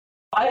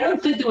I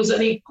don't think there was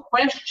any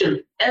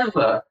question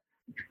ever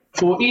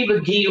for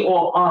either Guy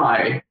or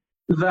I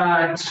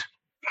that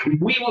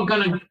we were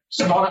going to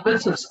start a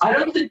business. I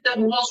don't think there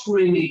was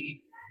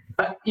really,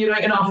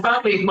 in our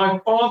family, my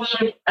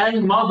father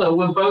and mother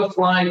were both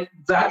like,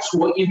 that's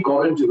what you've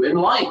got to do in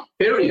life,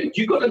 period.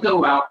 You've got to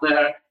go out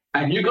there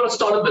and you've got to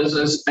start a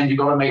business and you've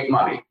got to make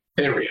money,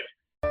 period.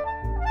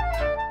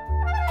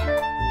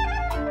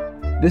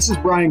 This is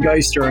Brian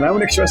Geister, and I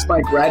want to express my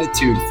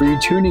gratitude for you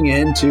tuning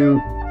in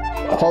to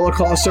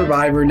Holocaust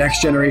Survivor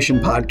Next Generation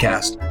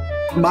podcast.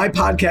 My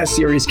podcast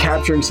series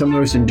capturing some of the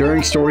most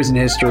enduring stories in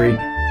history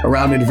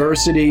around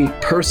adversity,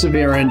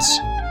 perseverance,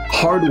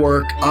 hard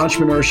work,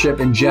 entrepreneurship,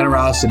 and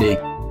generosity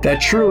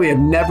that truly have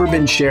never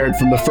been shared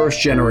from the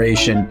first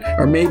generation,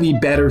 or maybe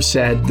better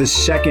said, the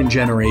second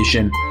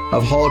generation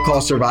of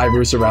Holocaust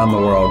survivors around the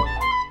world.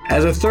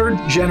 As a third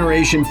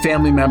generation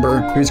family member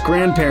whose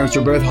grandparents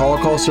were both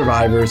Holocaust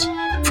survivors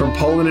from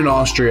Poland and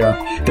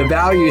Austria, the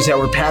values that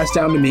were passed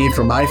down to me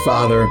from my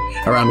father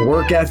around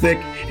work ethic,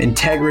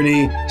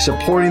 integrity,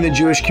 supporting the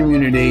Jewish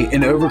community,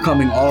 and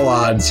overcoming all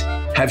odds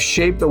have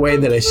shaped the way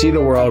that I see the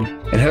world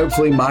and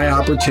hopefully my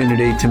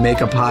opportunity to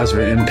make a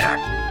positive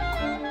impact.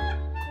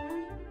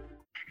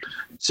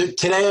 So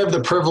today I have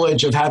the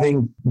privilege of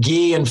having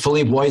Guy and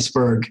Philippe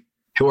Weisberg,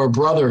 who are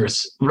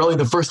brothers. Really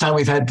the first time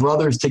we've had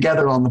brothers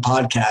together on the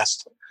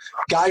podcast.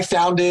 Guy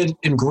founded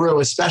and grew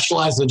a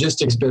specialized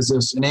logistics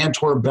business in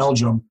Antwerp,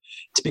 Belgium,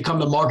 to become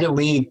the market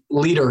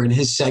leader in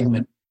his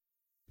segment.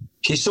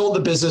 He sold the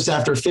business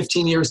after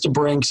 15 years to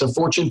Brink's, a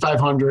Fortune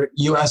 500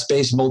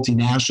 US-based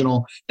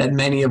multinational that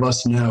many of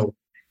us know.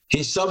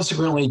 He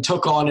subsequently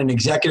took on an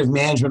executive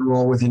management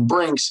role within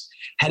Brink's,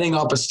 heading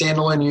up a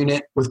standalone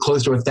unit with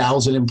close to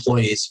 1,000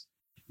 employees.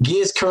 Guy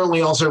is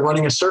currently also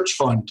running a search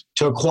fund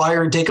to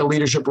acquire and take a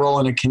leadership role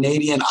in a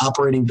Canadian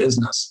operating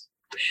business.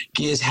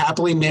 Guy is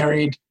happily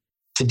married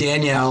to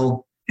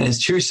Danielle and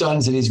has two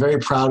sons that he's very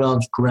proud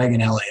of, Greg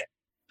and Elliot.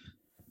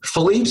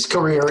 Philippe's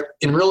career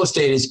in real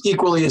estate is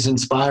equally as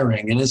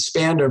inspiring and has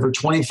spanned over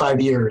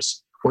 25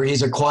 years, where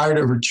he's acquired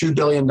over $2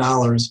 billion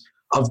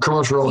of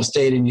commercial real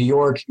estate in New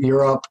York,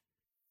 Europe,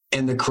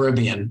 and the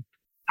Caribbean.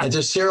 As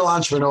a serial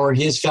entrepreneur,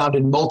 he has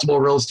founded multiple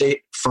real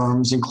estate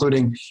firms,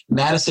 including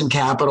Madison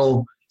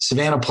Capital,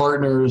 Savannah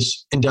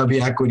Partners, and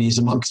W Equities,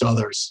 amongst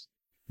others.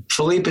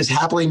 Philippe is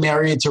happily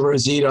married to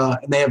Rosita,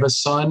 and they have a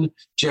son,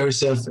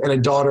 Joseph, and a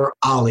daughter,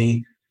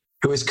 Ali,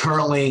 who is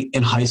currently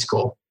in high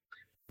school.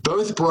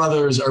 Both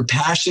brothers are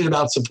passionate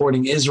about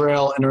supporting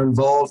Israel and are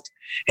involved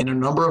in a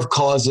number of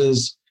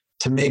causes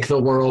to make the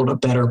world a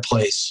better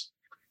place.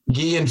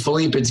 Guy and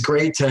Philippe, it's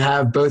great to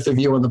have both of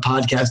you on the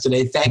podcast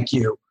today. Thank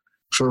you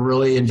for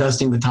really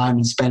investing the time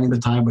and spending the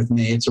time with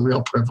me. It's a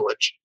real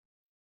privilege.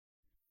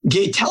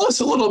 Guy, tell us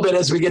a little bit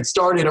as we get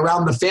started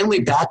around the family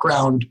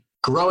background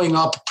growing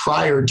up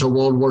prior to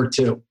World War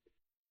II.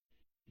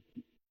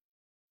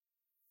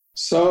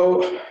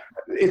 So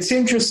it's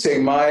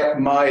interesting.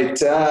 My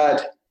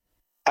dad,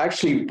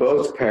 actually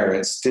both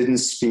parents didn't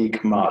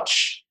speak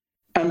much.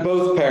 And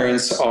both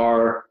parents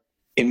are,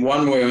 in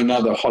one way or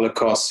another,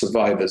 Holocaust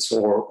survivors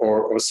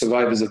or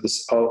survivors of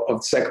the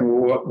Second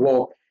World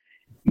War.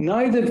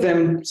 Neither of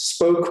them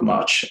spoke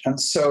much. And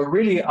so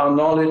really our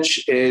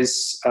knowledge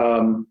is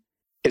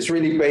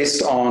really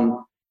based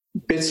on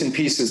bits and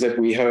pieces that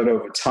we heard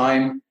over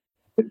time,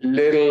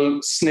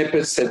 little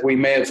snippets that we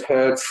may have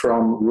heard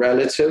from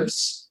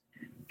relatives.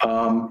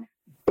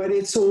 But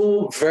it's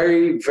all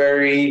very,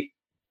 very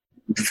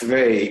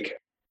vague.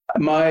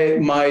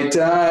 My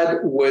dad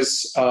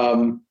was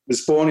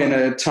born in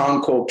a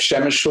town called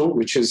Przemysl,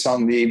 which is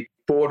on the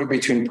border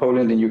between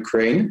Poland and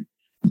Ukraine.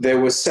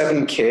 There were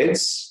 7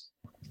 kids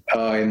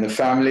in the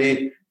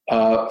family,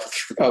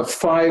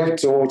 5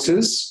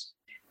 daughters,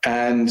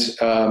 and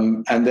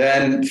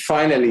then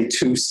finally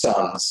 2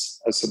 sons.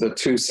 So the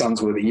 2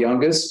 sons were the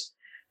youngest.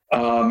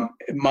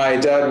 My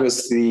dad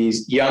was the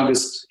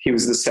youngest. He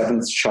was the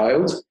 7th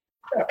child,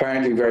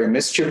 apparently very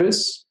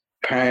mischievous,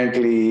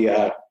 apparently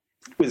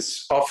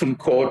was often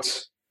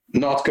caught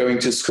not going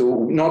to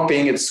school, not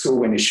being at school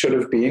when he should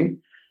have been,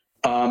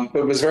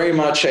 but was very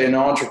much an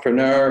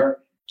entrepreneur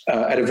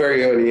at a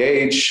very early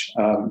age,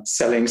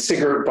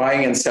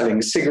 buying and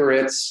selling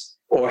cigarettes,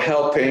 or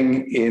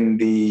helping in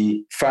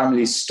the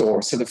family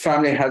store. So the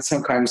family had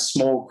some kind of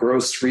small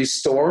grocery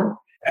store,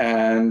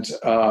 and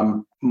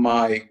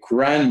my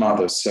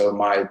grandmother, so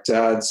my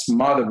dad's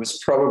mother, was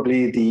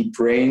probably the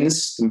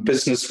brains, the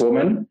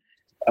businesswoman.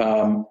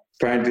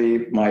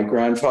 Apparently, my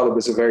grandfather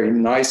was a very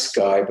nice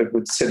guy, but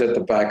would sit at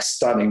the back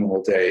studying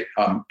all day.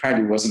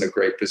 Apparently wasn't a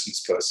great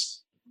business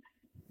person.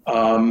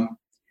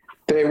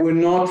 They were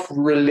not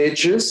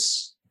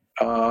religious.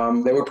 They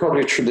were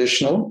probably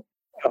traditional.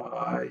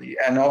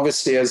 And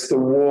obviously, as the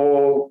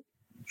war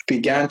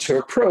began to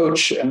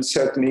approach, and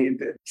certainly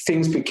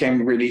things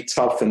became really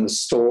tough in the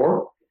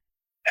store,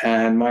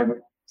 and my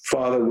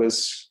father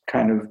was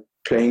kind of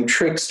playing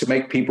tricks to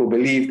make people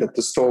believe that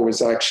the store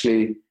was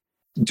actually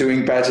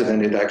doing better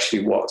than it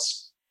actually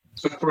was.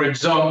 So, for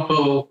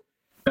example,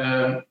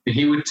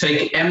 he would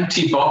take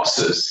empty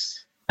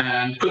boxes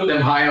and put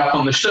them high up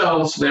on the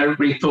shelves. So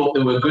everybody thought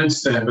there were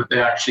goods there, but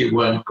they actually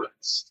weren't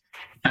goods.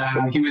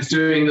 And he was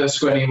doing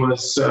this when he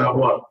was,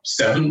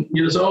 7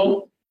 years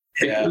old,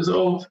 8 years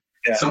old,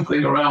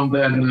 something around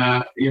then,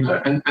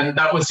 and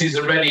that was his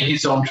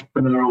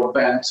entrepreneurial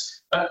bent.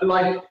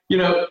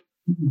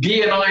 Guy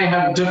and I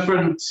have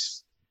different,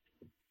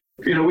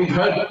 we've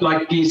heard,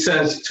 like Guy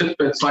says,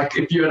 tidbits. Like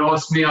if you had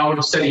asked me, I would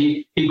have said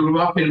he grew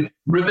up in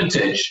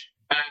Rivertage.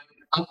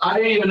 And I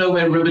don't even know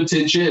where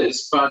Rivertage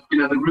is, but,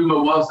 the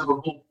rumor was there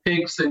were more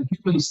pigs than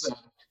humans there.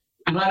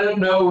 And I don't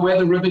know where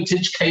the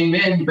Rivertage came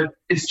in, but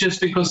it's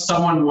just because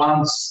someone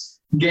once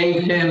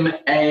gave him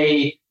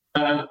a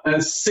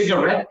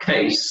cigarette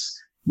case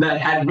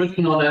that had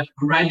written on it,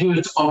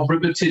 graduate of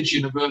Rivertage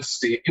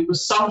University. It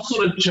was some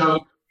sort of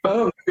joke.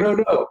 Oh,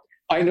 no.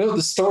 I know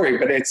the story,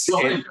 but it's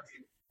a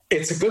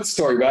good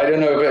story, but I don't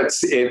know if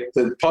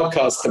the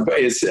podcast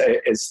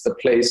is the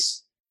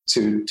place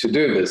to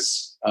do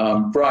this.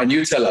 Brian,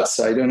 you tell us.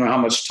 I don't know how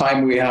much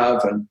time we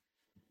have.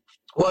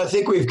 Well, I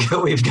think we've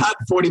got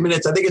 40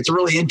 minutes. I think it's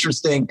really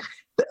interesting.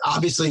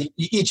 Obviously,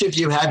 each of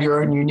you have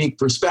your own unique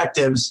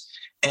perspectives.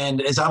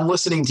 And as I'm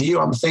listening to you,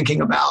 I'm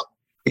thinking about,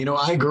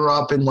 I grew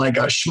up in like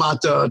a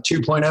Schmata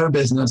 2.0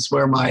 business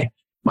where my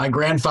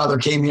grandfather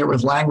came here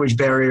with language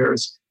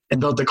barriers and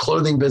built a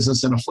clothing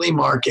business in a flea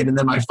market. And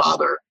then my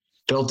father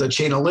built a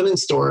chain of linen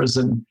stores.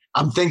 And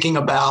I'm thinking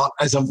about,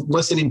 as I'm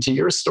listening to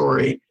your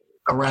story,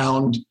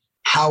 around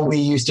how we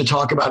used to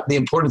talk about the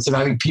importance of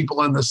having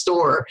people in the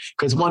store.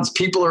 Because once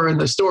people are in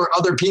the store,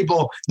 other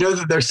people know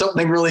that there's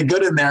something really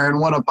good in there and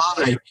want to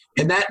buy.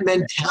 And that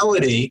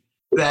mentality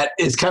that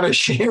is kind of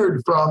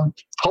shared from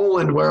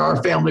Poland, where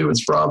our family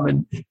was from,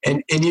 and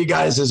you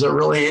guys is a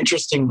really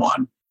interesting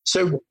one.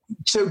 So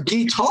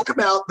Guy, talk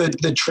about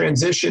the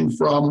transition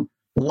from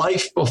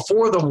life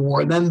before the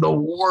war, and then the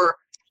war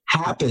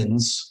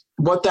happens,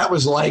 what that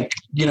was like,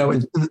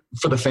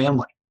 for the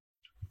family.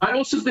 I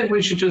also think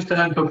we should just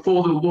add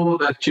before the war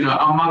that,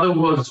 our mother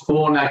was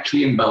born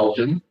actually in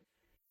Belgium.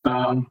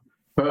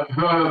 But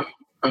her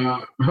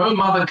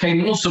mother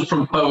came also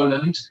from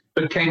Poland,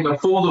 but came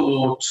before the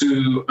war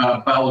to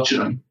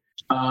Belgium.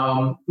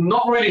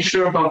 Not really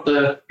sure about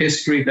the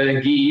history there,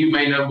 Guy, you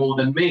may know more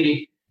than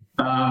me,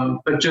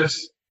 but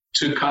just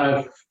to kind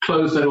of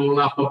close that all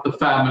up of the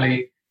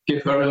family,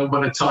 give her a little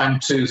bit of time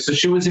too. So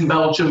she was in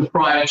Belgium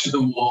prior to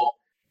the war.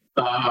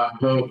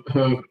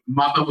 Her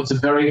mother was a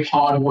very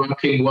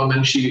hard-working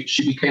woman. She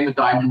became a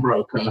diamond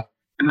broker,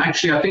 and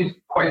actually, I think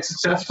quite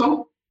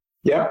successful.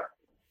 Yeah.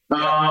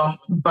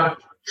 But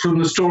from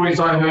the stories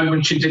I heard,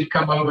 when she did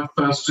come over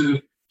first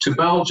to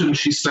Belgium,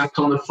 she slept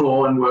on the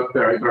floor and worked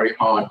very, very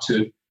hard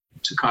to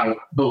kind of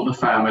build a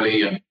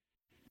family and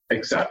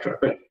etc.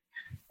 But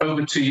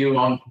over to you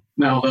on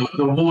now.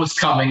 The war's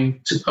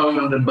coming to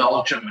Poland and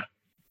Belgium.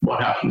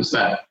 What happens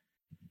there?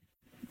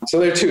 So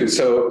there are two.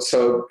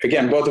 So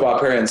again, both of our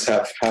parents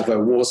have a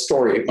war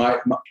story.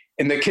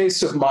 In the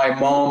case of my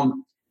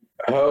mom,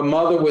 her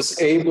mother was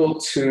able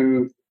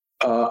to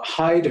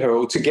hide her,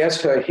 or to get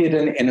her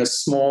hidden in a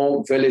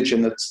small village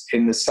in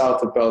the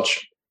south of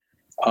Belgium.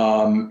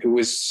 It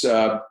was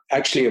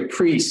actually a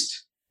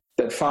priest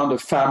that found a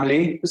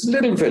family. It was a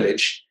little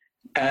village,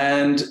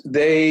 and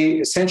they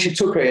essentially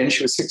took her in.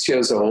 She was 6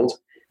 years old,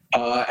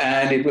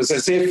 and it was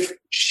as if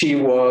she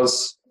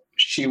was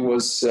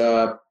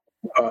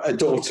a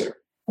daughter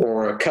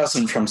or a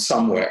cousin from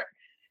somewhere.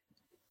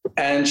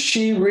 And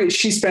she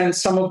spent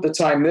some of the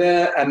time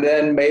there, and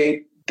then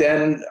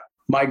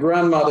my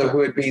grandmother,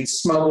 who had been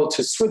smuggled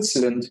to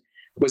Switzerland,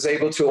 was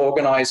able to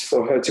organize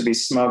for her to be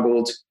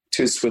smuggled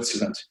to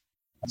Switzerland.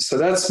 So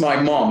that's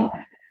my mom.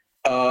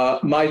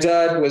 My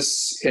dad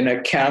was in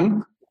a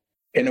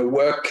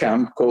work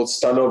camp called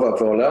Stalowa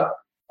Wola,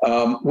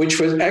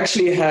 which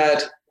actually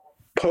had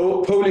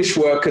Polish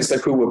workers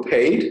who were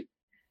paid,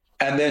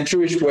 and then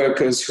Jewish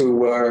workers who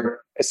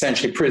were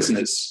essentially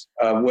prisoners,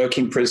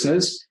 working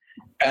prisoners.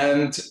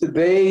 And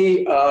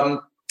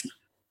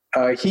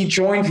he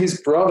joined his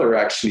brother,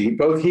 actually.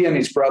 Both he and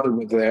his brother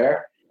were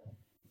there.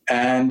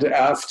 And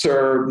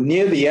after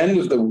near the end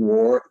of the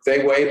war,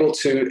 they were able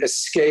to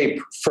escape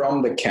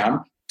from the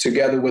camp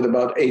together with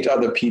about 8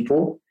 other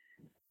people.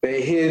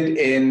 They hid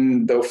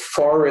in the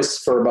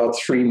forest for about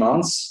 3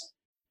 months.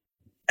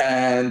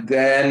 And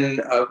then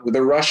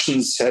the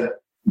Russians had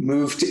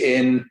moved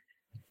in,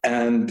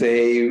 and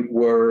they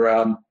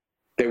were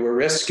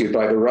rescued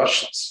by the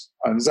Russians.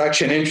 It was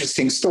actually an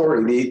interesting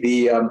story.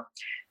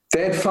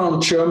 They had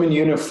found German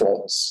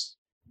uniforms,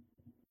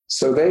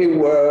 so they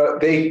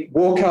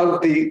walk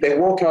out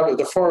of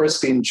the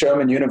forest in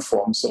German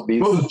uniforms.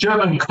 Well,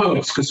 German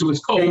coats, because it was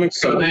cold.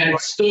 So they had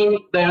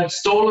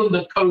stolen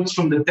the coats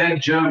from the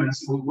dead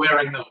Germans who were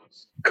wearing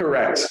those.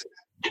 Correct.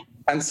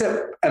 And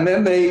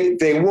then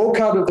they walk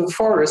out of the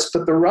forest,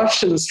 but the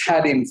Russians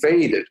had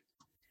invaded.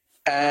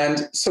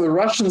 And so the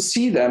Russians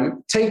see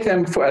them, take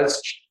them for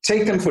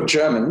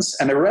Germans,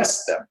 and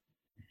arrest them.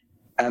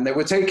 And they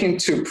were taken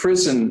to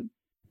prison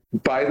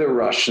by the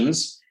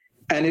Russians.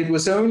 And it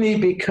was only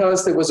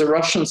because there was a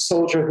Russian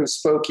soldier who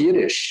spoke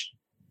Yiddish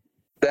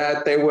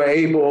that they were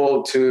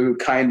able to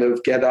kind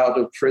of get out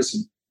of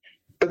prison.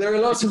 But there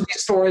are lots of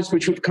these stories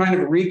which we've kind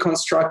of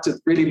reconstructed.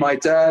 Really, my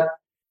dad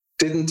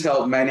didn't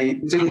tell many,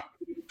 didn't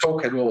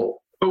talk at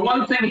all. But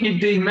one thing he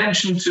did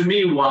mention to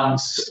me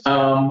once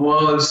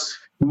was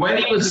when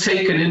he was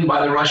taken in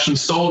by the Russian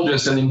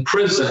soldiers and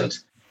imprisoned,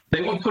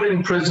 they were put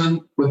in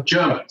prison with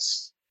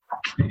Germans.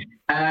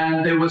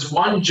 And there was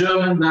one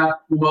German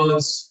that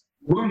was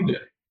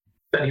wounded,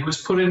 that he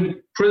was put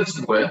in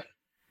prison with,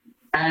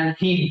 and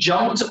he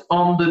jumped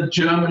on the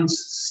German's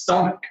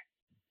stomach,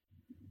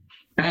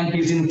 and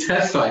his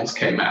intestines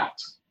came out.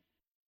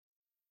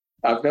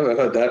 I've never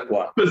heard that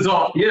one.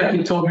 Bizarre. Yeah,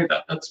 he told me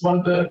that. That's one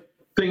of the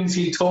things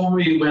he told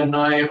me when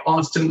I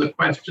asked him the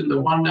question, the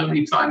one and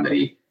only time that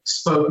he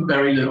spoke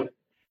very little.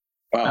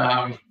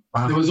 Wow.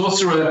 There was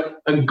also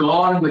a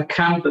guard in the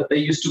camp that they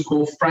used to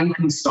call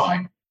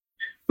Frankenstein.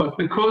 But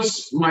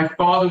because my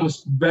father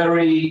was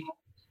very,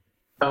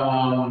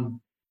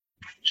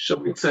 shall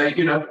we say,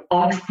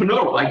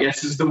 entrepreneurial, I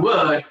guess is the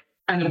word,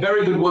 and a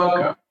very good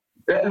worker.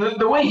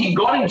 The way he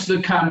got into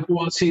the camp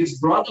was his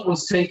brother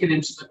was taken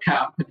into the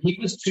camp and he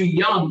was too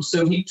young.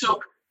 So he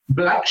took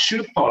black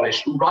shoe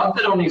polish, rubbed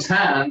it on his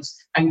hands,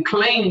 and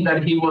claimed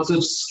that he was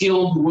a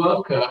skilled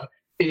worker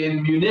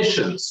in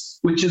munitions,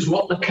 which is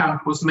what the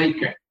camp was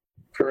making.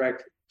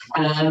 Correct.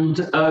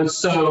 And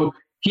so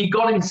he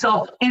got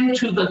himself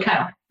into the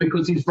camp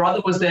because his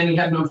brother was there and he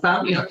had no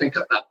family, I think,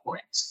 at that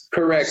point.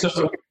 Correct.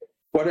 So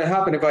what had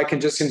happened, if I can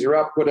just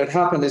interrupt, what had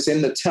happened is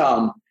in the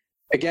town,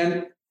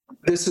 again,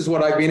 this is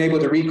what I've been able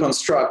to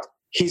reconstruct.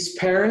 His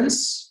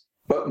parents,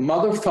 but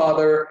mother,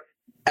 father,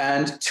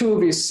 and two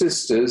of his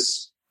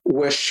sisters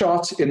were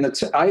shot in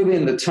either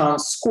in the town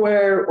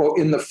square or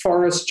in the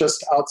forest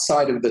just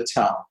outside of the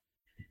town.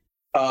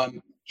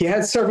 He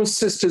had several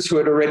sisters who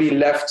had already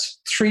left,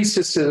 3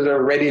 sisters that had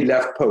already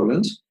left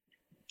Poland.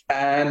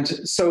 And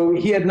so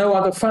he had no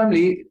other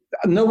family,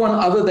 no one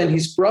other than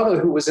his brother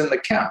who was in the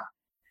camp.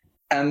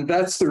 And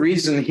that's the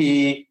reason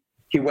he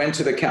went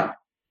to the camp.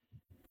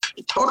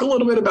 Talk a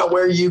little bit about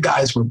where you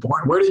guys were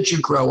born. Where did you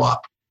grow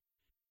up?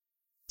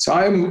 So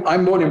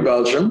I'm born in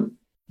Belgium.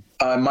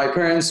 My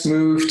parents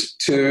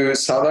moved to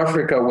South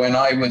Africa when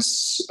I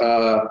was,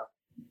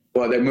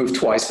 they moved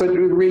twice, but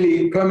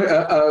really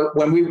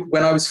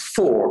when I was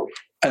 4.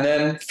 And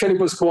then Philip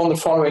was born the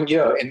following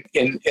year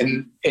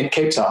in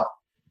Cape Town.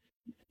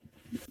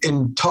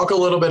 And talk a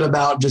little bit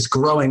about just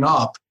growing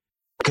up,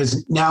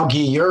 because now, Guy,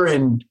 you're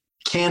in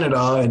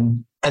Canada,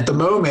 and at the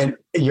moment,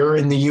 you're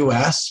in the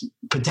U.S.,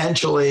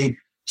 potentially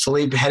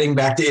Philippe heading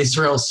back to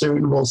Israel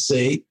soon, we'll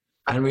see.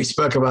 And we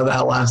spoke about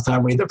that last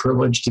time we had the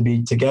privilege to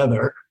be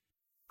together.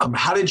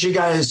 How did you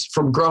guys,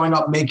 from growing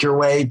up, make your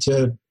way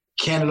to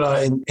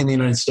Canada in the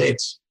United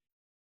States?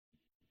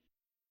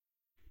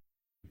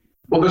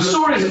 Well, the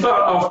stories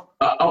about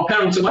our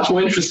parents are much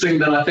more interesting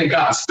than I think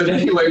us. But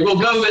anyway, we'll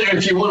go there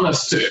if you want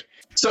us to.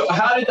 So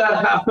how did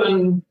that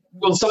happen?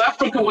 Well, South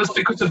Africa was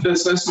because of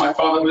business. My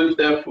father moved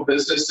there for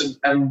business,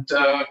 and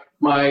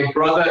my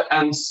brother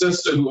and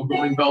sister, who were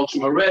born in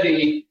Belgium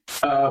already,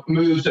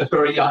 moved at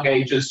very young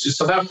ages to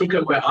South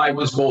Africa, where I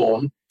was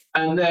born.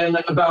 And then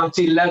about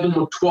 11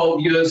 or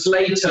 12 years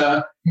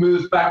later,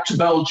 moved back to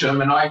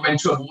Belgium, and I went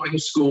to a boarding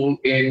school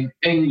in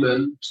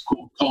England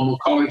called Colonel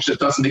College that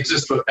doesn't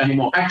exist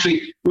anymore.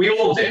 Actually, we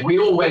all did. We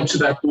all went to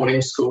that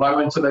boarding school. I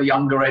went to the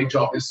younger age,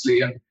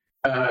 obviously, and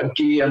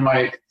Guy and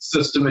my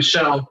sister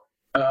Michelle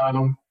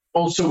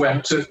also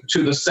went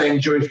to the same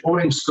Jewish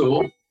boarding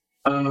school.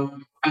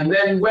 And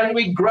then when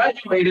we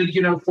graduated,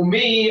 for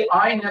me,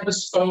 I never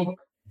spoke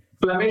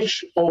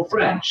Flemish or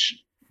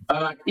French,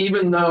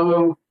 even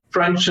though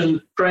French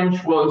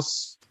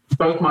was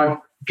both my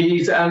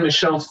Guy's and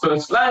Michelle's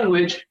first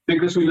language,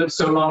 because we lived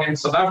so long in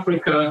South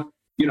Africa.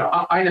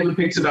 I never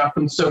picked it up.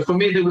 And so for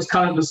me, there was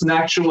kind of this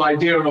natural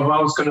idea of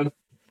I was going to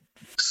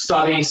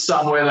study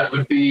somewhere that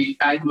would be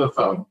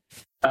Anglophone.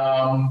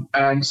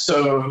 And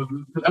so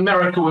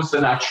America was the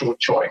natural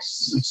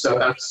choice. And so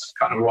that's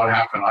kind of what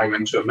happened. I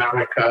went to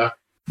America.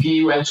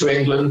 Guy went to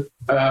England,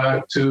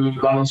 to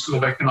London School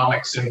of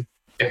Economics in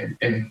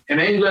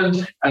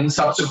England, and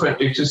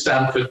subsequently to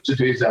Stanford to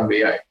do his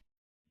MBA.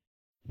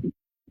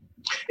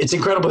 It's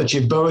incredible that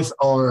you both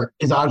are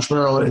as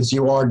entrepreneurial as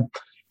you are.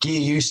 Guy,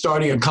 you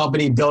starting a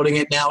company, building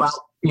it now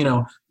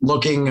out,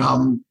 looking,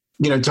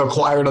 to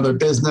acquire another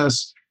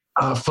business.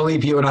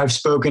 Philippe, you and I have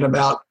spoken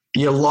about,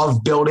 you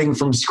love building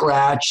from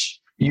scratch.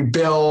 You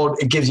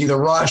build, it gives you the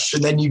rush,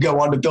 and then you go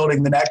on to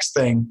building the next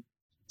thing.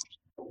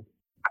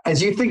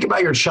 As you think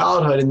about your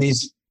childhood and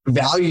these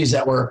values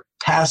that were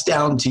passed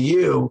down to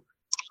you,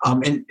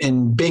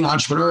 in being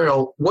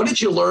entrepreneurial, what did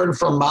you learn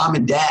from mom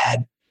and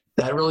dad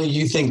that really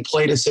you think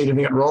played a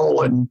significant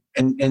role? And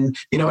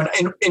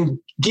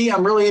Guy,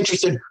 I'm really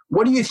interested.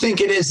 What do you think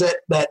it is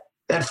that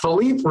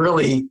Philippe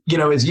really,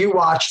 as you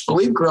watch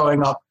Philippe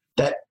growing up,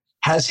 that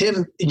has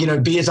him,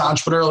 be as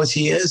entrepreneurial as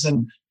he is?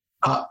 And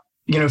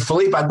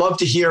Philippe, I'd love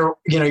to hear,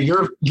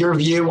 your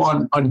view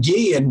on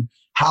Guy and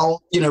how,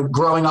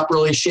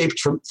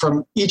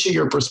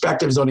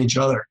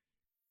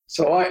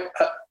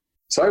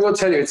 So I will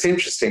tell you, it's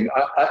interesting.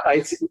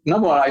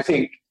 Number one, I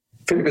think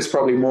Philip is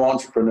probably more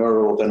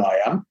entrepreneurial than I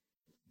am.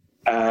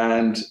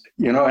 And,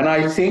 and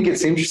I think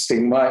it's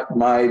interesting.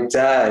 My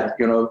dad,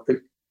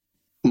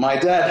 my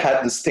dad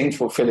had this thing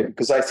for Philip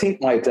because I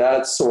think my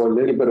dad saw a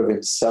little bit of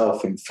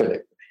himself in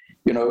Philip,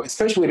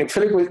 especially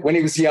when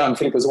he was young.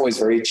 Philip was always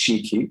very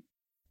cheeky.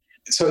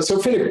 So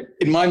Philip,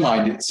 in my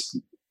mind, it's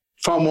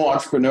far more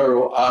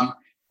entrepreneurial.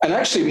 And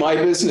actually my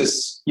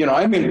business,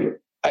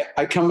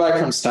 I come back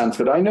from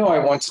Stanford. I know I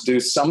want to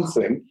do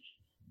something.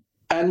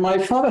 And my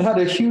father had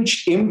a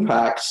huge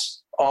impact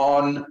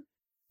on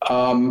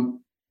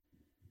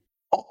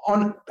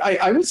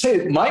I would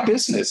say my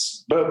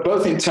business, but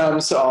both in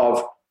terms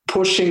of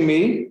pushing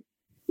me.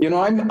 He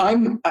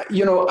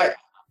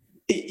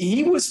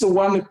was the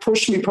one that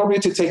pushed me probably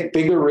to take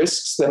bigger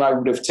risks than I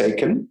would have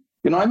taken.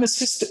 I'm a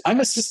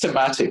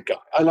systematic guy.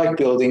 I like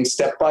building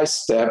step by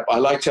step. I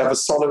like to have a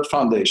solid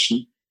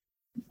foundation.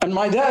 And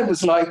my dad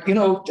was like,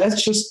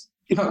 let's just,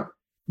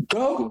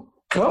 go,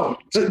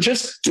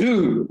 just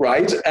do,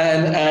 right?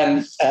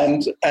 And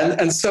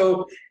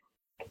so,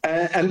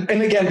 and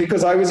again,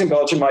 because I was in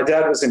Belgium, my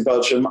dad was in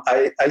Belgium,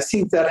 I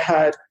think that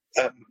had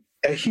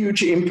a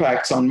huge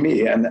impact on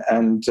me. And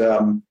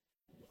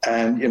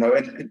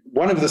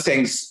one of the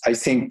things I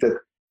think that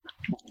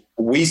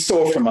we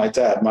saw from my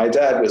dad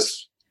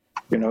was,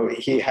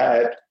 he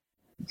had,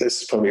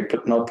 this is probably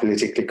not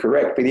politically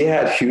correct, but he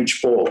had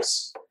huge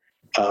balls.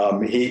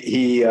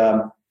 He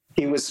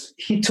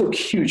took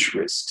huge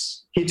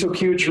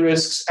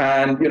risks.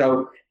 And,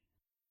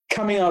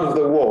 coming out of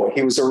the war,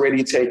 he was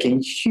already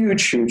taking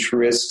huge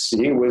risks.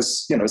 He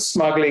was,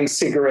 smuggling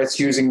cigarettes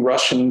using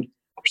Russian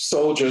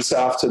soldiers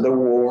after the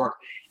war.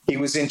 He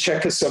was in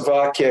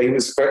Czechoslovakia. He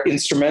was very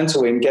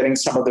instrumental in getting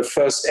some of the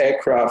first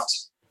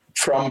aircraft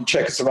from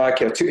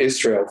Czechoslovakia to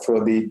Israel for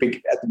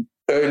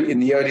in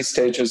the early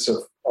stages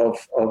of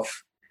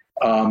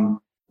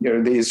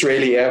the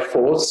Israeli Air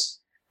Force.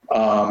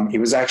 He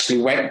was actually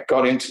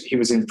he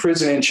was in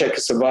prison in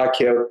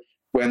Czechoslovakia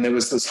when there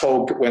was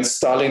when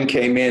Stalin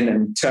came in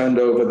and turned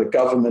over the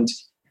government.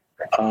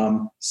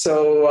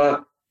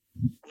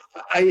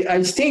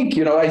 I think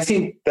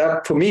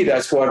that for me,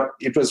 that's what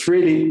it was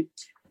really.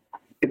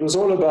 It was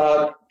all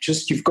about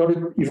just you've got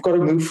to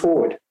move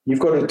forward. You've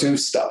got to do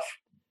stuff.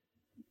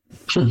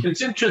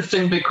 It's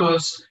interesting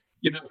because,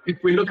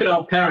 if we look at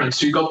our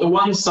parents, you've got the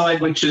one side,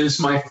 which is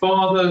my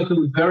father,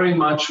 who very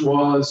much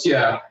was, he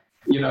had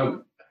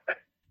no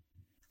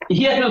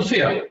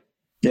fear.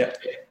 Yeah.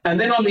 And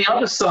then on the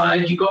other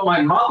side, you got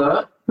my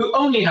mother, who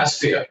only has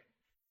fear.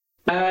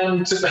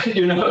 And,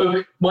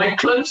 my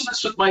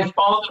closeness with my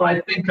father,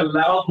 I think,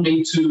 allowed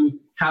me to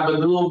have a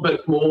little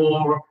bit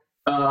more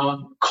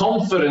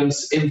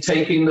confidence in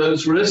taking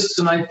those risks.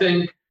 And I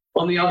think,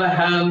 on the other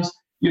hand,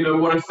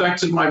 what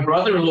affected my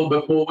brother a little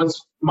bit more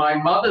was my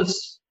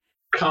mother's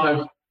kind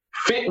of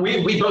fear.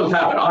 We both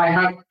have it.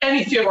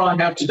 Any fear I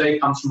have today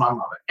comes from my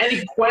mother.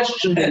 Any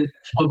question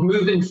of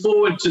moving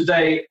forward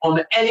today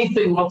on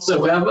anything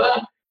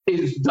whatsoever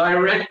is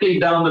directly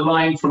down the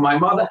line from my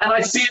mother. And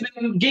I see it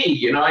in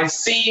Guy. I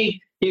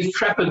see his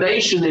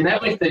trepidation in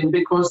everything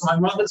because my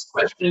mother's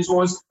question is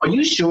always, are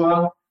you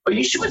sure? Are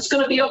you sure it's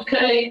going to be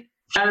okay?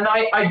 And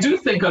I do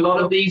think a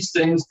lot of these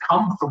things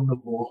come from the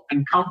war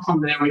and come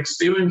from their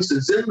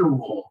experiences in the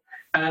war.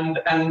 And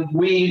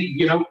we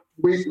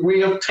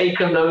have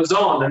taken those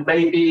on, and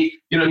maybe,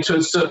 to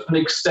a certain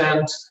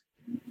extent,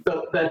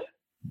 that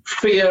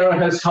fear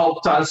has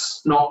helped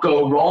us not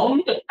go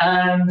wrong.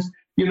 And,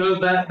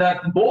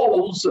 that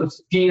balls,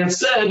 as Guy has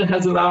said,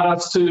 has allowed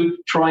us to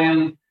try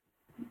and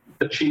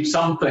achieve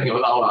something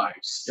with our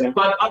lives. Yeah.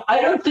 But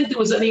I don't think there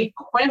was any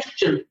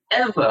question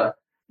ever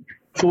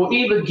for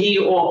either Guy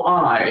or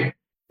I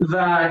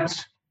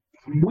that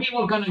we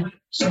were going to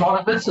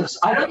start a business.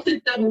 I don't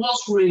think that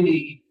was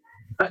really,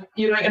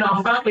 in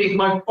our family,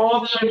 my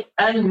father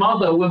and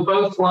mother were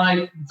both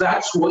like,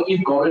 that's what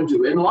you've got to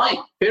do in life,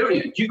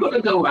 period. You've got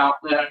to go out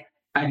there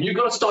and you've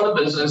got to start a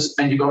business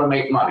and you've got to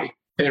make money,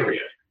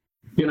 period.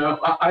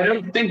 I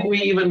don't think we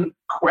even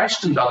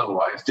questioned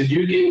otherwise. Did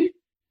you, Guy?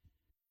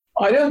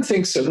 I don't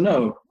think so,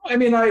 no. I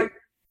mean, I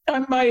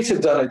might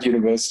have done it at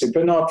university,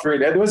 but not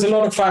really. There was a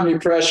lot of family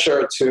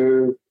pressure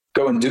to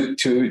go and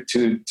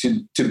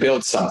to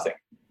build something.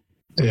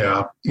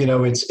 Yeah.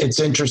 It's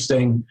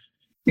interesting,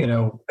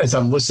 as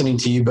I'm listening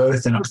to you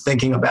both and I'm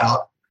thinking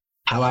about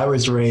how I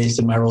was raised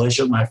in my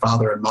relationship with my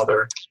father and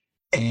mother.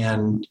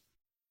 And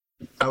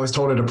I was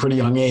told at a pretty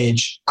young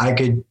age, I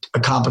could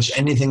accomplish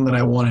anything that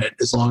I wanted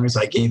as long as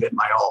I gave it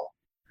my all.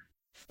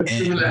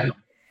 And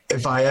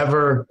if I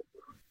ever,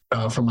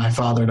 from my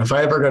father, and if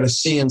I ever got a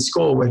C in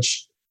school,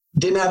 which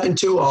didn't happen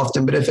too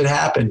often, but if it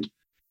happened,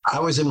 I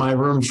was in my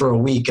room for a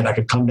week and I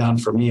could come down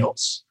for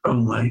meals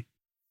only.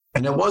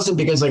 And it wasn't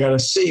because I got a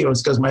C, it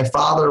was because my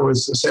father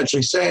was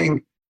essentially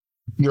saying,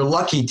 you're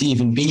lucky to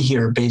even be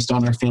here based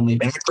on our family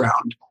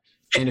background.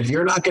 And if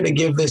you're not going to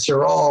give this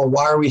your all,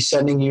 why are we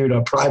sending you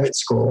to private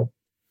school,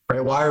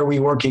 right? Why are we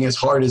working as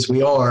hard as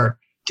we are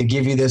to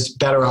give you this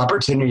better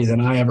opportunity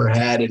than I ever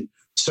had, and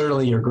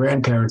certainly your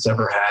grandparents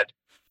ever had?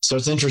 So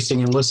it's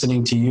interesting in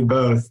listening to you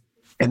both.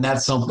 And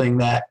that's something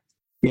that,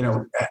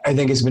 I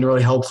think has been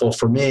really helpful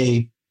for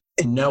me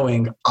in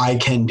knowing I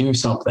can do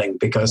something,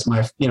 because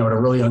at a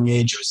really young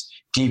age, it was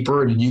deep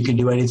rooted. You can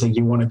do anything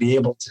you want to be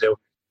able to do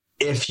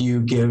if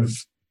you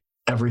give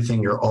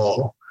everything your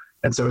all.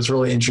 And so it's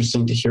really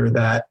interesting to hear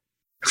that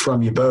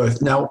from you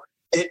both. Now,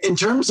 in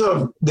terms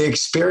of the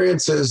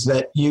experiences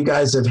that you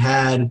guys have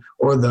had,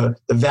 or the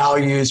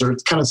values, or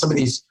kind of some of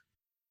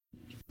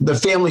the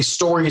family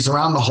stories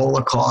around the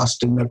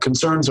Holocaust and the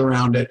concerns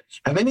around it,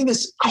 have any of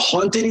this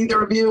haunted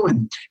either of you?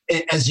 And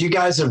as you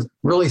guys have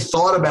really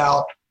thought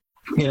about,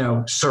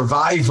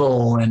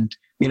 survival and,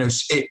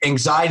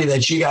 anxiety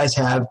that you guys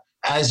have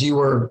as you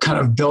were kind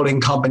of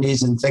building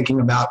companies and thinking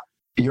about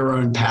your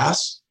own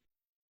past?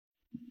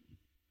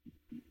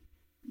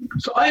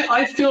 So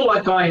I feel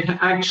like I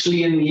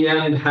actually, in the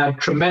end, had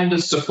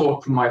tremendous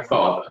support from my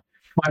father.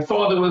 My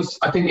father was,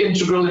 I think,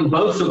 integral in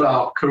both of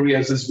our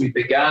careers as we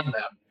began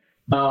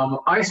them.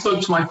 I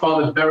spoke to my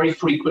father very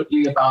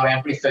frequently about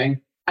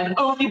everything, and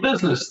only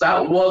business.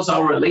 That was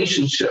our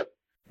relationship.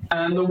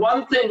 And the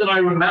one thing that I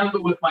remember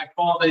with my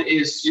father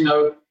is,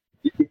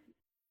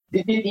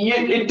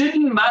 it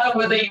didn't matter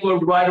whether you were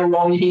right or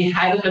wrong. He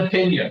had an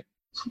opinion.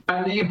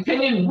 And the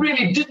opinion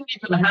really didn't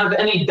even have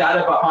any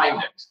data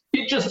behind it.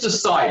 He just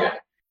decided.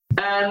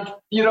 And,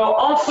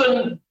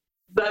 often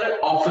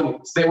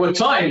there were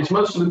times,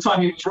 most of the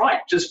time he was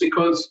right, just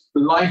because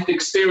life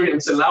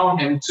experience allowed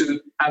him to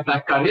have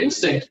that gut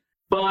instinct.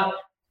 But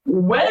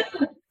when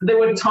there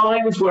were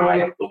times where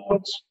I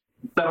thought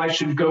that I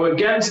should go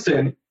against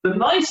him, the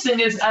nice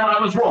thing is, and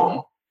I was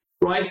wrong,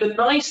 right? The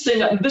nice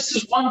thing, and this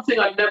is one thing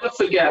I never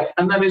forget,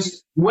 and that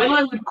is when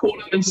I would call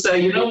him and say,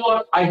 you know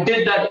what, I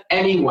did that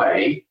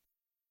anyway,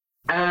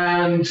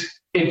 and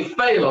it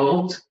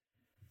failed,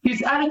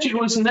 his attitude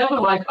was never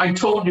like, I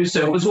told you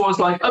so. It was always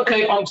like,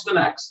 okay, on to the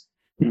next.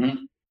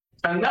 Mm-hmm.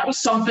 And that was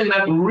something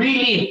that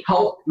really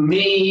helped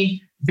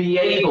me be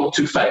able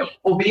to fail,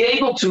 or be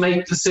able to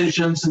make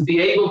decisions and be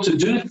able to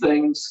do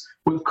things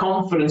with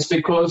confidence,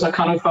 because I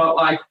kind of felt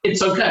like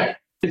it's okay.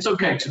 It's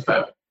okay to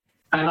fail.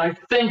 And I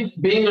think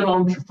being an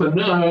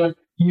entrepreneur,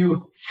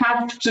 you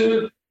have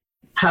to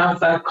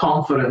have that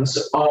confidence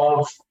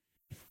of,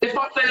 if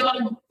I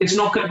fail, it's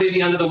not going to be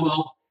the end of the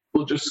world.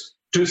 We'll just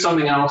do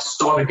something else,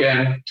 start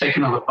again, take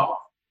another path.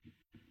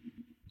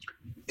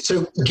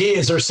 So, Guy,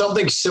 is there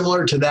something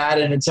similar to that?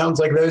 And it sounds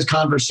like those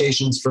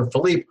conversations for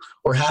Philippe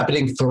were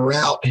happening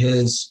throughout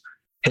his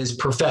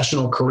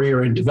professional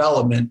career and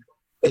development.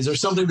 Is there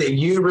something that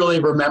you really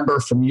remember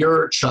from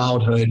your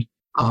childhood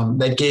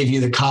that gave you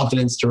the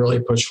confidence to really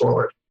push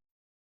forward?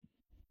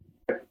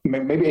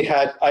 Maybe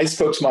I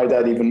spoke to my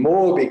dad even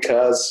more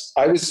because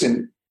I was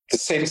in the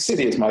same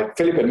city as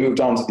Philip had moved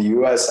on to the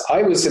US.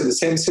 I was in the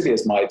same city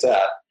as my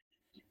dad.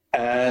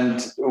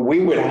 And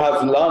we would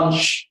have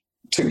lunch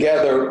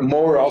together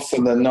more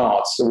often than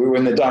not. So we were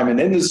in the diamond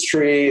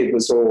industry. It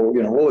was all,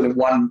 all in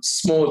one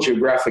small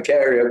geographic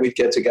area. We'd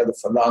get together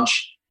for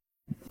lunch.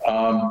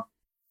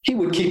 He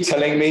would keep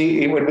telling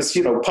me,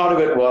 part of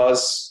it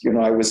was,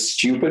 I was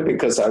stupid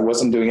because I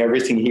wasn't doing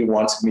everything he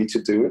wanted me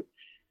to do.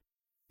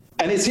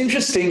 And it's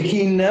interesting,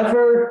 he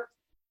never,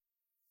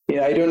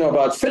 I don't know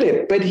about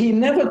Philip, but he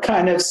never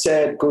kind of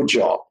said, good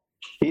job.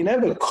 He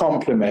never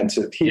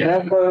complimented. He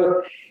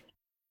never,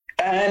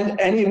 and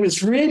it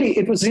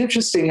was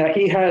interesting.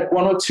 He had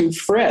one or two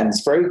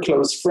friends, very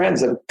close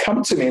friends, that would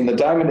come to me in the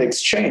Diamond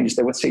Exchange.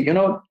 They would say,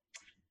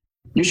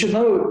 you should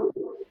know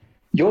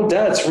your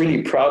dad's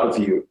really proud of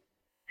you.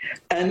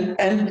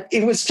 And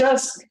it was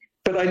just,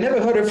 but I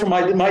never heard it from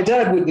my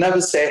dad would never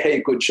say,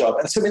 hey, good job.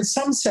 And so in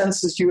some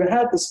senses, you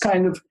had this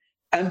kind of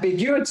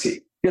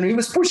ambiguity. He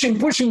was pushing,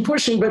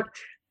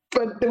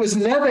 but there was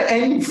never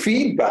any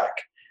feedback.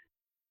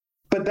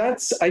 But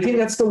I think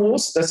that's the war.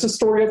 That's the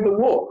story of the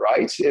war,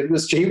 right? He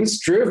was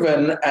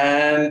driven,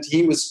 and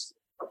it was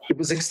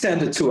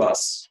extended to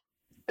us.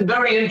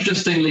 Very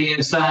interestingly,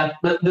 is that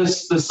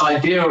this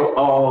idea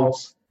of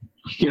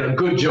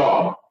good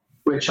job,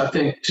 which I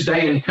think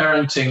today in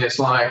parenting is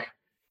like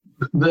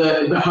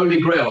the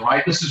holy grail,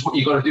 right? This is what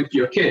you got to do for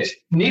your kids.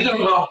 Neither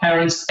of our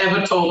parents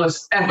ever told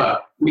us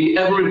we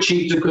ever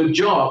achieved a good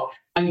job.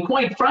 And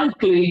quite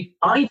frankly,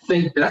 I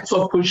think that's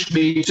what pushed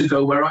me to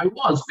go where I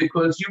was,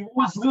 because you're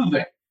always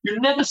moving.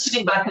 You're never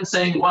sitting back and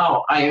saying,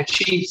 wow, I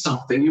achieved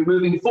something. You're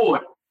moving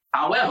forward.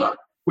 However,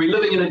 we're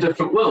living in a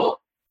different world,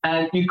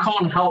 and you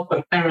can't help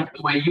but parent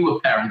the way you were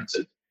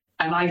parented.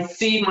 And I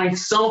see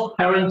myself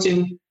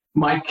parenting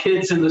my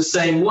kids in the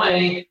same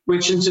way,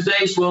 which in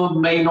today's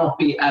world may not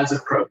be as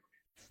appropriate.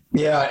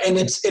 Yeah, and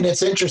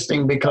it's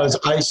interesting because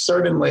I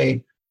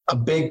certainly, a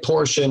big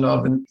portion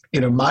of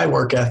my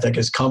work ethic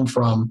has come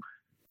from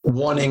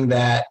wanting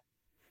that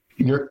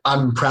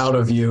I'm proud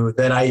of you,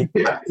 that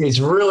it's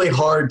really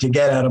hard to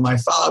get out of my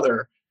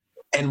father.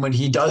 And when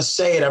he does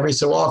say it every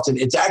so often,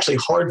 it's actually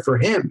hard for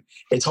him.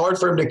 It's hard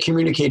for him to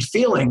communicate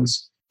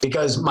feelings,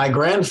 because my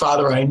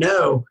grandfather, I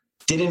know,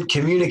 didn't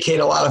communicate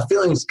a lot of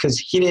feelings because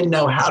he didn't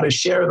know how to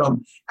share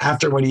them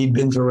after what he'd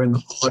been through in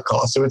the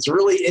Holocaust. So it's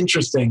really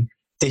interesting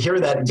to hear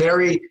that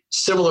very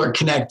similar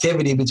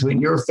connectivity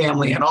between your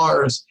family and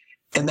ours.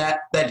 And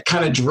that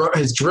kind of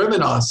has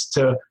driven us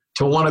to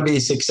want to be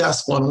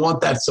successful and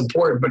want that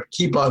support, but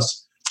keep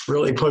us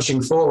really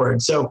pushing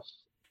forward. So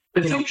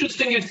it's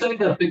interesting you say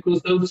that,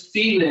 because those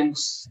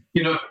feelings,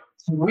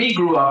 we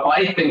grew up,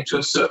 I think, to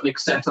a certain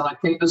extent, and I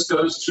think this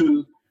goes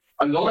to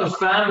a lot of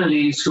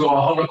families who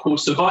are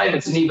Holocaust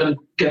survivors, and even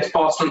gets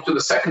passed on to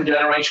the second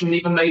generation, and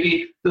even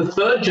maybe the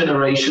third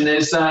generation,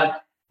 is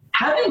that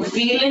having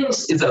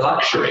feelings is a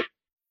luxury.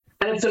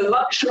 And it's a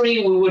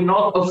luxury we were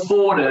not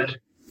afforded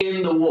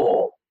in the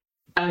war.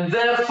 And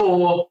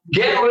therefore,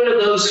 get rid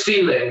of those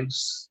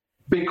feelings,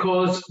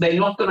 because they're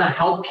not going to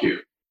help you.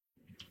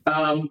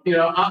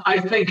 I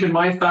think in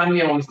my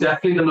family, I was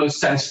definitely the most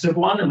sensitive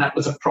one, and that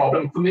was a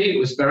problem for me. It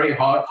was very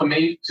hard for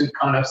me to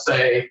kind of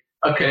say,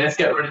 okay, let's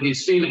get rid of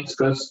these feelings,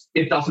 because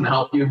it doesn't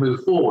help you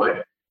move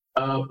forward.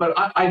 But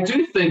I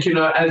do think,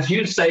 as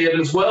you say it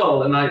as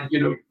well, and I,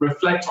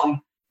 reflect on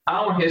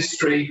our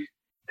history,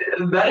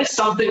 that is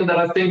something that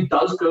I think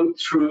does go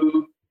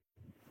through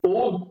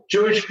all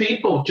Jewish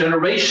people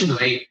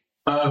generationally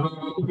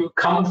who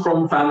come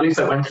from families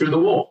that went through the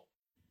war.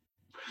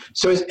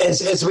 So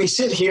as we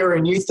sit here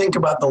and you think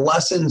about the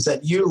lessons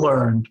that you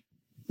learned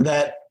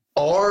that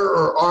are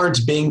or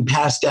aren't being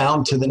passed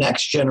down to the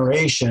next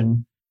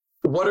generation,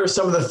 what are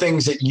some of the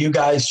things that you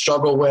guys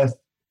struggle with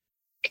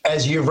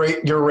as you're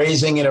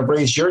raising and have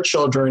raised your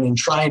children and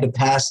trying to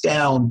pass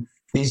down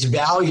these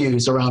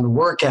values around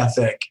work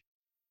ethic?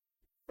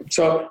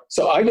 So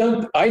I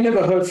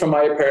never heard from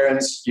my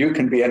parents, you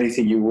can be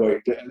anything you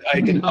want.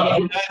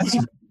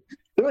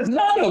 There was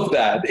none of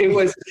that. There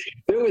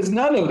was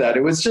none of that.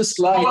 It was just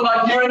like, well,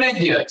 like you're an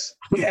idiot.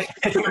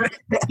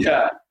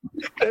 Yeah.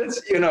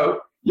 It's,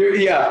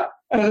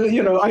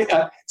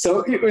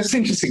 so it was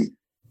interesting.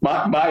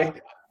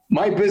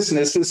 My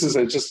business, this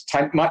is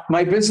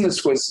my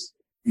business was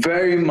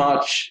very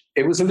much,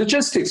 it was a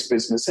logistics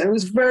business, and it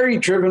was very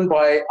driven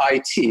by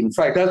IT. In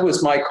fact, that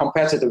was my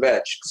competitive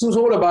edge, because it was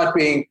all about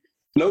being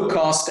low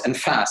cost and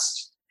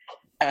fast.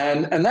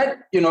 And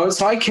that,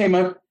 so I came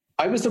up,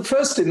 I was the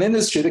first in the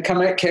industry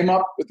that came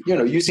up with,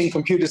 using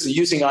computers and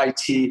using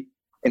IT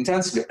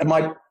intensively. And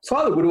my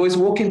father would always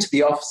walk into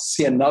the office,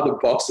 see another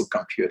box of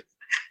computers,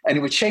 and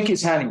he would shake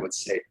his hand, he would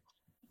say,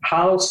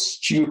 how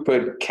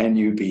stupid can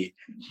you be?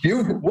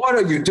 What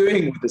are you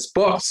doing with this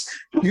box?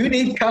 You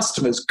need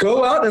customers.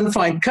 Go out and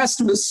find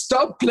customers.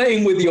 Stop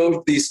playing with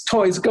these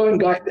toys. Go and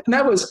go. And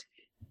there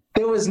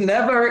was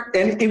never,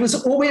 and it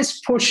was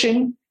always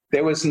pushing.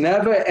 There was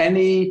never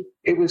any,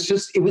 it was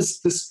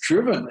this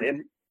driven.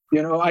 And,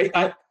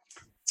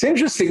 it's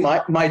interesting.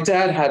 My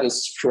dad had a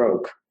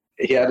stroke.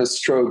 He had a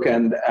stroke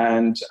and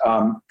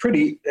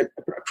pretty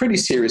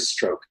serious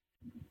stroke.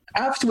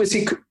 Afterwards,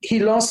 he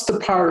lost the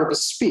power of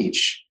his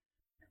speech.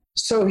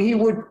 So he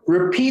would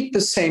repeat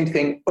the same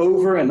thing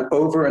over and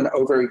over and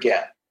over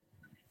again.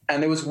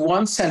 And there was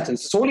one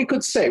sentence. That's all he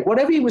could say.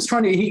 Whatever he was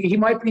trying to, he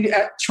might be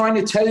trying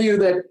to tell you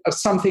that of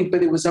something,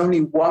 but it was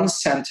only one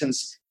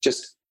sentence.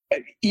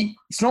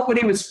 It's not what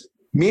he was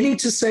meaning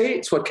to say.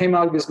 It's what came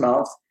out of his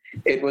mouth.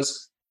 It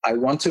was, I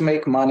want to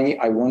make money.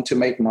 I want to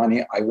make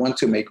money. I want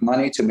to make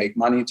money, to make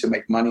money, to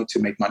make money, to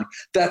make money.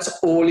 That's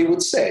all he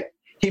would say.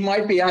 He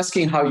might be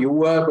asking how you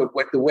were,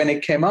 but when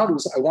it came out, it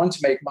was, I want to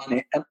make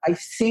money. And I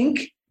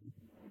think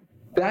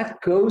that's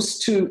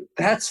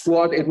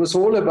what it was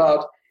all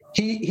about.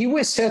 He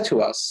always said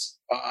to us,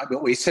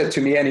 he said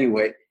to me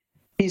anyway,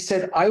 he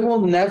said, I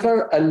will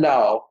never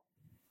allow,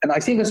 and I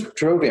think that's what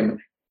drove him,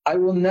 I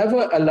will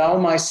never allow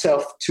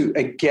myself to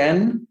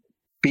again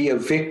be a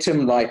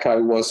victim like I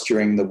was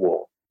during the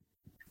war.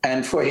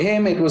 And for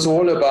him, it was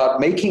all about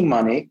making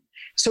money.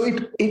 So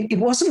it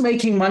wasn't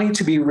making money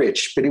to be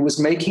rich, but it was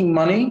making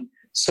money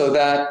so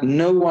that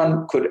no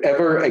one could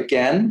ever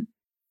again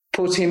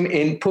put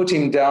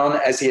him down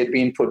as he had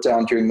been put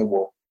down during the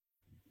war.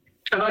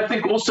 And I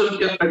think also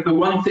the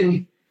one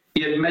thing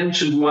he had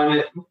mentioned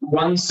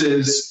once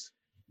is,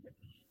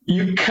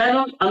 you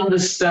cannot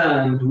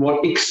understand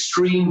what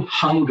extreme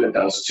hunger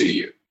does to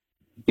you.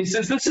 He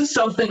says, this is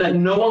something that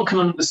no one can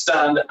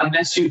understand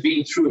unless you've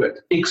been through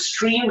it.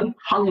 Extreme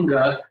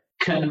hunger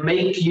can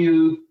make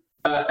you,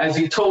 as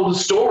he told a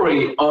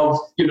story of,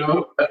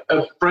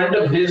 a friend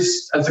of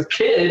his as a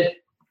kid,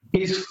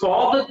 his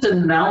father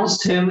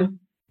denounced him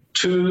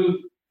to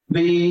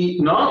the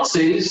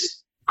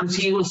Nazis because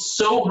he was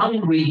so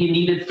hungry he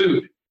needed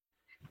food.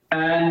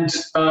 And,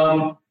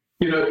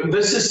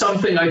 this is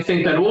something I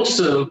think that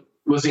also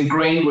was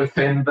ingrained with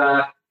him,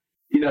 that,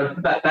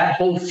 that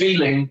whole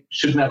feeling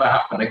should never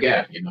happen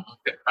again.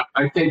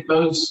 I think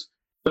those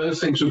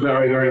things are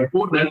very, very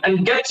important,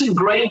 and gets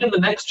ingrained in the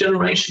next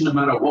generation no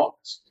matter what.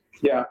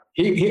 Yeah,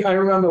 I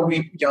remember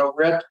we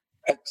were at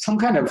some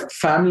kind of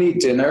family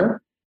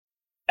dinner,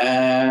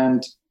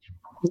 and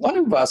one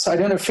of us, I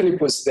don't know if Philip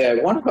was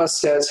there, one of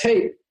us says,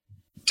 hey,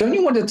 don't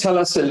you want to tell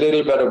us a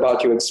little bit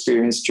about your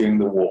experience during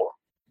the war?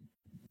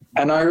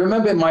 And I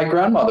remember my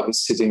grandmother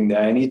was sitting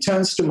there, and he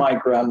turns to my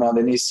grandmother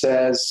and he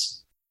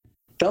says,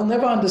 they'll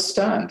never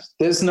understand.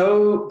 There's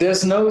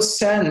no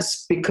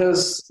sense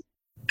because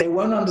they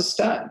won't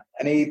understand.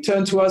 And he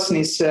turned to us and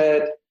he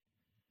said,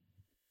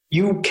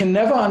 you can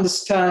never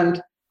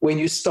understand when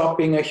you stop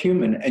being a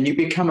human and you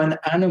become an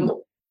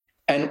animal.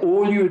 And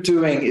all you're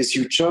doing is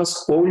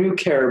all you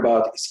care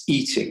about is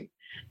eating.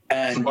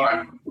 And,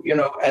 and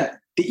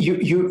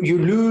you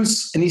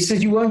lose. And he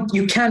said,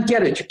 you can't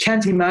get it. You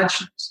can't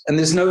imagine it. And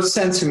there's no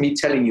sense in me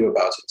telling you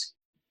about it.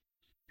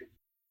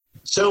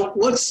 So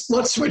let's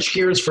switch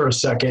gears for a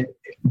second.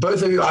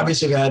 Both of you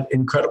obviously have had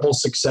incredible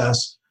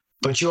success,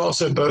 but you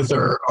also both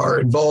are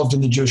involved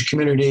in the Jewish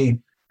community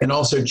and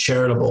also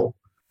charitable.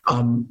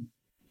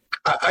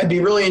 I'd be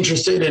really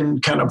interested in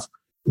kind of,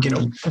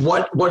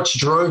 what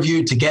drove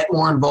you to get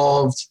more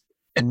involved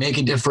and make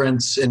a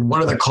difference, and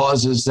what are the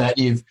causes that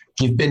you've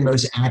been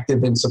most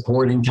active in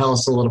supporting? Tell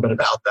us a little bit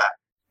about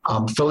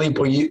that. Philippe,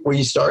 will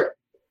you start?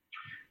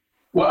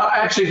 Well, I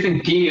actually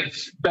think Guy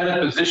is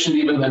better positioned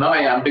even than I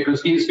am,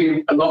 because he's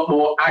been a lot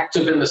more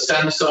active in the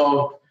sense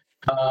of,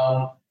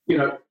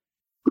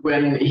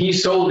 when he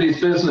sold his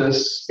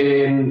business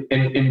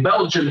in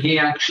Belgium, he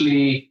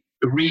actually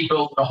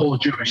rebuilt the whole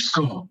Jewish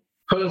school.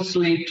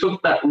 Personally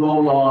took that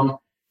role on,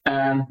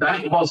 and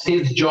that was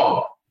his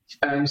job.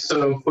 And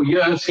so for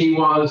years, he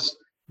was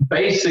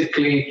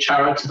basically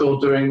charitable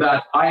doing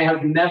that. I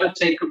have never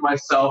taken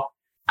myself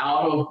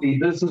out of the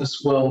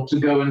business world to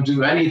go and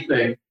do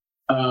anything,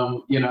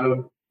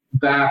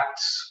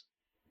 that's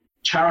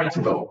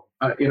charitable.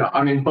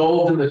 I'm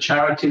involved in the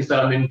charities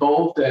that I'm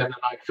involved in, and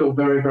I feel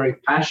very, very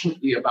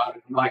passionately about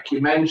it. And like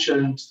you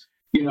mentioned,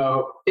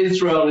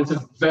 Israel is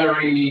a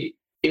very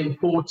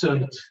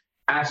important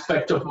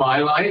aspect of my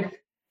life.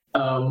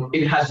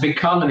 It has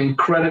become an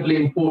incredibly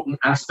important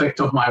aspect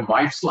of my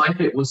wife's life.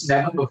 It was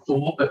never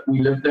before, but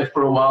we lived there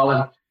for a while,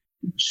 and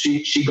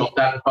she got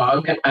that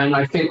bug. And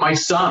I think my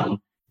son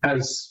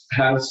has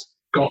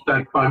got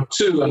that bug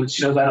too. And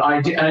that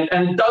idea,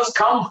 and it does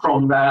come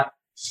from that,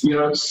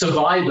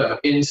 survivor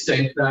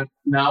instinct that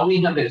now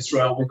we have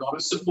Israel, we've got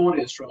to support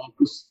Israel,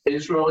 because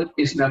Israel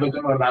is never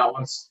going to allow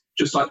us,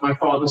 just like my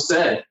father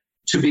said,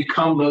 to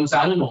become those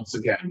animals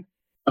again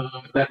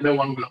that no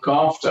one will look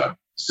after.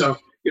 So,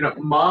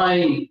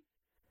 my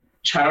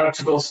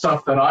charitable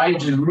stuff that I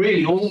do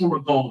really all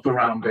revolved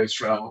around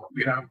Israel.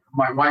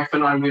 My wife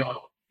and I, we are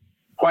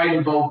quite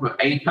involved with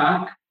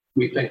AIPAC.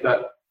 We think that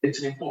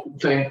it's an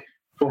important thing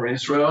for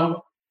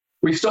Israel.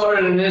 We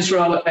started in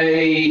Israel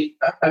a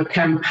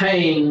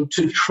campaign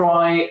to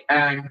try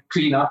and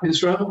clean up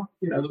Israel.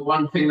 The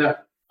one thing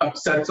that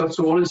upsets us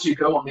all is you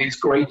go on these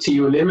great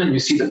Tiyulim and you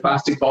see the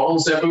plastic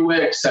bottles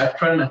everywhere,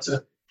 etc. And it's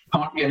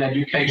partly an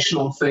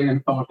educational thing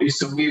and partly.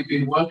 So we've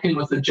been working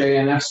with the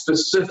JNF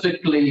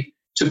specifically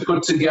to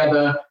put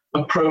together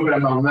a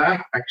program on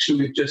that.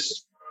 Actually, we've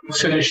just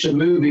finished a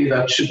movie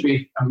that should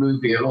be a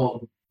movie at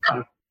all, kind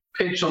of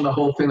pitch on the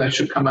whole thing that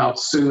should come out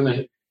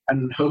soon.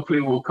 And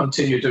hopefully we'll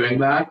continue doing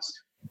that.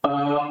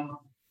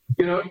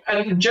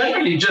 And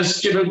generally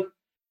just,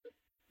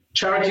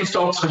 charity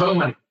starts at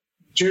home, and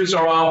Jews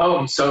are our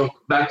home. So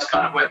that's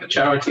kind of where the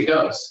charity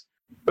goes.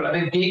 But I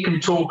think he can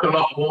talk a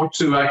lot more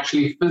to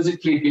actually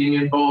physically being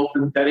involved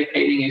and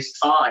dedicating his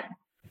time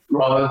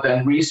rather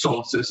than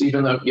resources,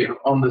 even though,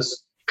 on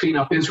this Clean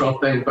Up Israel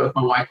thing, both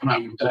my wife and I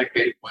have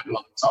dedicated quite a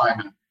lot of time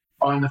and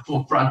are in the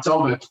forefront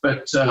of it.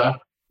 But,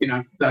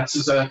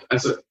 that's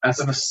as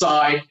an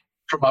aside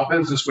from our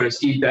business, whereas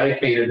he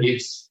dedicated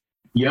his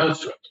years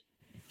to it.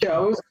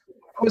 Yeah, it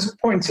was a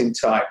point in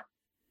time.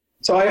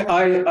 So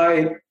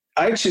I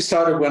actually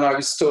started when I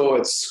was still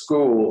at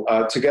school,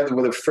 together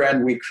with a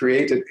friend. We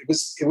created,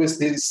 it was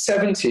the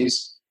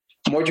 70s.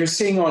 And what you're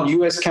seeing on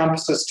US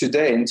campuses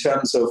today in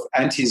terms of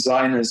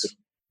anti-Zionism,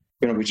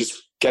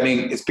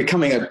 it's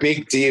becoming a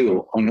big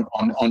deal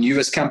on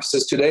US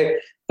campuses today.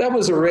 That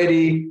was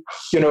already,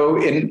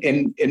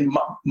 in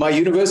my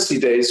university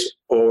days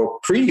or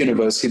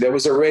pre-university, there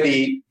was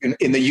already,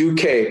 in the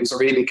UK, it was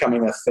already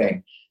becoming a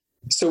thing.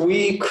 So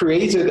we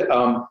created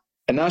a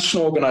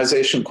national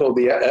organization called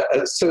the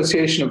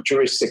Association of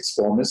Jewish Sixth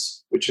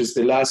Formers, which is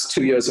the last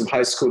 2 years of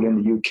high school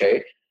in the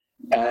UK.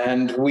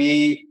 And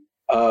we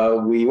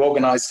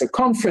organized a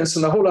conference,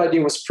 and the whole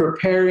idea was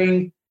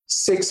preparing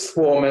sixth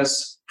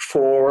formers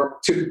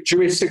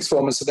Jewish sixth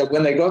formers, so that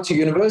when they got to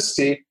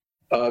university,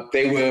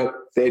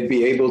 they'd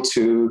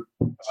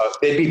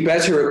be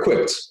better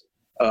equipped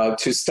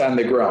to stand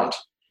their ground.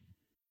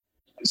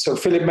 So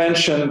Philip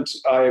mentioned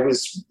I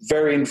was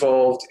very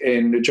involved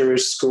in the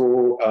Jewish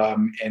school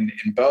in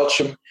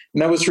Belgium.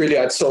 And that was really,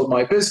 I'd sold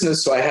my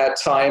business, so I had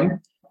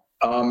time.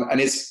 And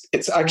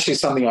it's actually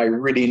something I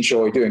really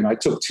enjoy doing. I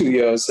took 2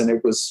 years, and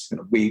it was,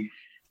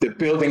 the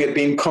building had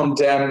been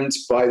condemned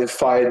by the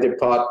fire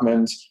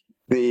department.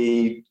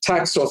 The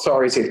tax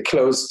authority had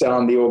closed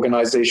down the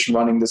organization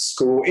running the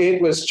school.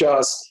 It was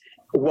just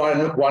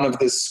one of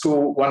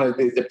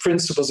the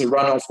principals had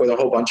run off with a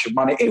whole bunch of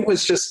money. It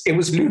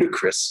was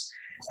ludicrous.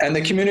 And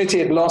the community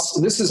had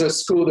lost. This is a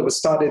school that was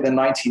started in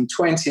the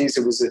 1920s.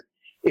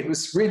 It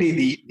was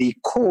really the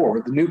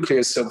core, the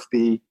nucleus of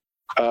the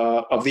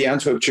the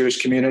Antwerp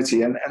Jewish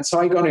community. And so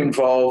I got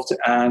involved,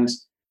 and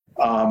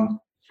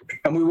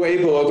we were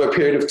able, over a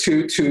period of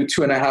two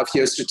and a half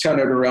years, to turn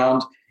it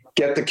around,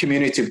 get the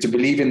community to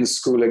believe in the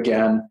school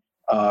again,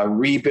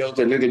 rebuild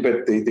a little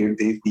bit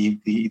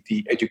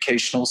the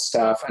educational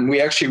staff, and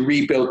we actually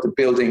rebuilt the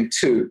building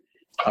too.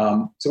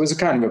 So it was a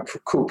kind of a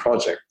cool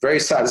project, very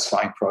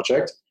satisfying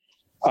project.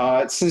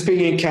 Since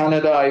being in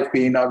Canada,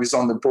 I was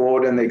on the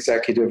board and the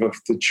executive of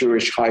the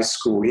Jewish high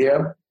school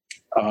here.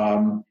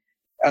 And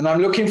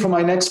I'm looking for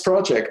my next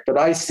project, but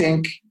I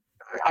think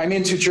I'm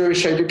into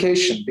Jewish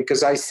education,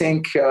 because I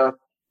think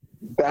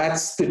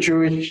that's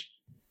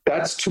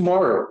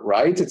tomorrow,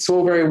 right? It's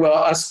all very well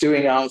us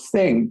doing our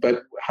thing,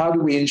 but how do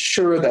we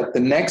ensure that the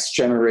next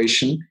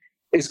generation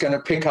is going to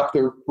pick up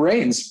the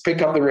reins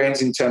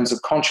in terms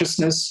of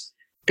consciousness,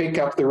 pick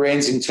up the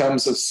reins in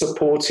terms of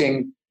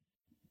supporting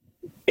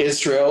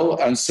Israel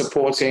and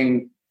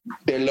supporting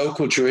their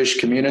local Jewish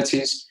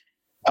communities?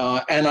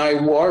 And I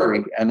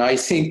worry, and I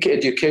think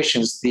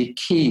education is the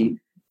key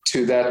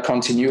to that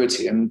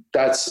continuity. And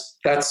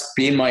that's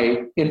been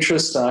my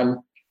interest. I'm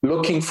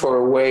looking for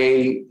a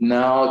way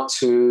now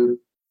to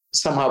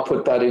somehow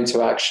put that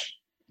into action.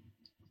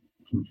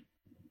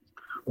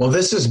 Well,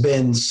 this has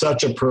been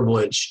such a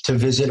privilege to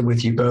visit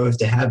with you both,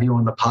 to have you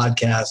on the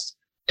podcast,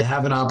 to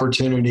have an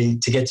opportunity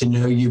to get to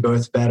know you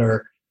both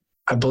better.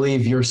 I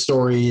believe your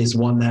story is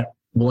one that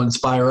will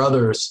inspire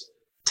others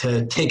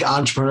to take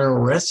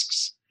entrepreneurial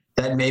risks,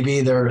 that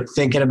maybe they're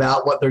thinking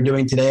about what they're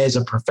doing today as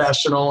a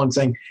professional and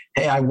saying,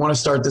 hey, I want to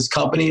start this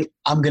company.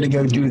 I'm going to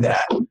go do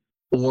that.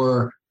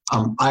 Or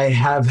I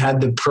have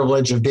had the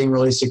privilege of being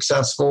really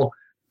successful.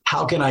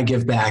 How can I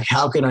give back?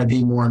 How can I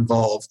be more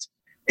involved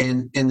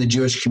in the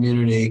Jewish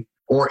community,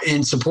 or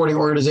in supporting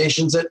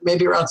organizations that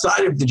maybe are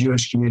outside of the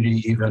Jewish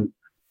community even?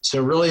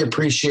 So really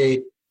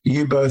appreciate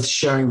you both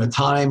sharing the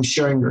time,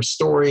 sharing your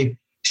story,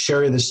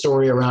 sharing the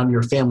story around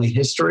your family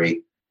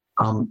history.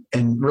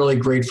 And really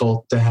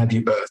grateful to have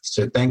you both.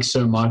 So thanks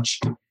so much,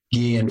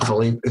 Guy and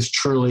Philippe. It's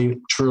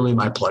truly, truly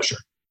my pleasure.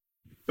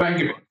 Thank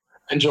you.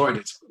 Enjoyed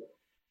it.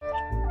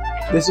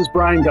 This is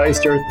Brian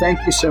Geister.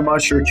 Thank you so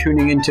much for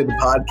tuning into the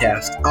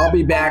podcast. I'll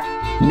be back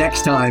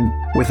next time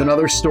with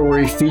another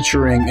story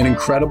featuring an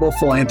incredible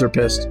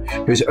philanthropist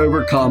who's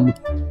overcome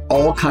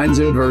all kinds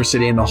of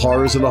adversity and the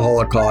horrors of the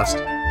Holocaust,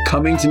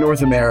 coming to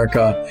North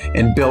America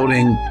and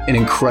building an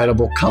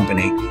incredible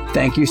company.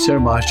 Thank you so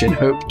much, and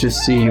hope to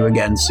see you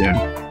again soon.